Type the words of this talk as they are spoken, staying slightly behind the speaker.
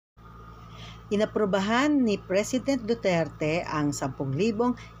Inaprubahan ni President Duterte ang 10,000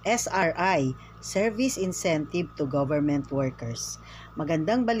 SRI, Service Incentive to Government Workers.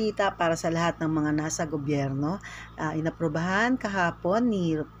 Magandang balita para sa lahat ng mga nasa gobyerno. Inaprubahan kahapon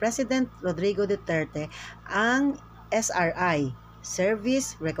ni President Rodrigo Duterte ang SRI,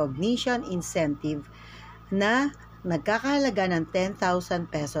 Service Recognition Incentive, na nagkakahalaga ng 10,000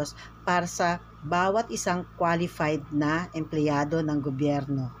 pesos para sa bawat isang qualified na empleyado ng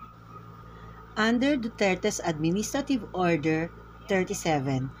gobyerno. Under Duterte's Administrative Order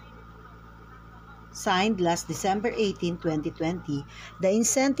 37, signed last December 18, 2020, the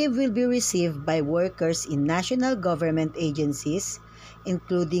incentive will be received by workers in national government agencies,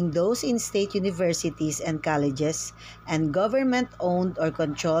 including those in state universities and colleges, and government-owned or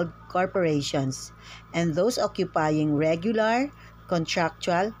controlled corporations, and those occupying regular,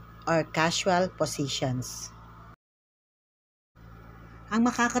 contractual, or casual positions. Ang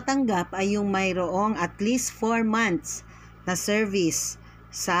makakatanggap ay yung mayroong at least 4 months na service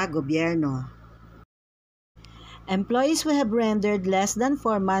sa gobyerno. Employees who have rendered less than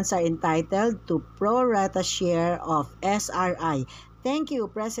 4 months are entitled to pro rata share of SRI. Thank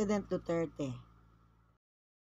you, President Duterte.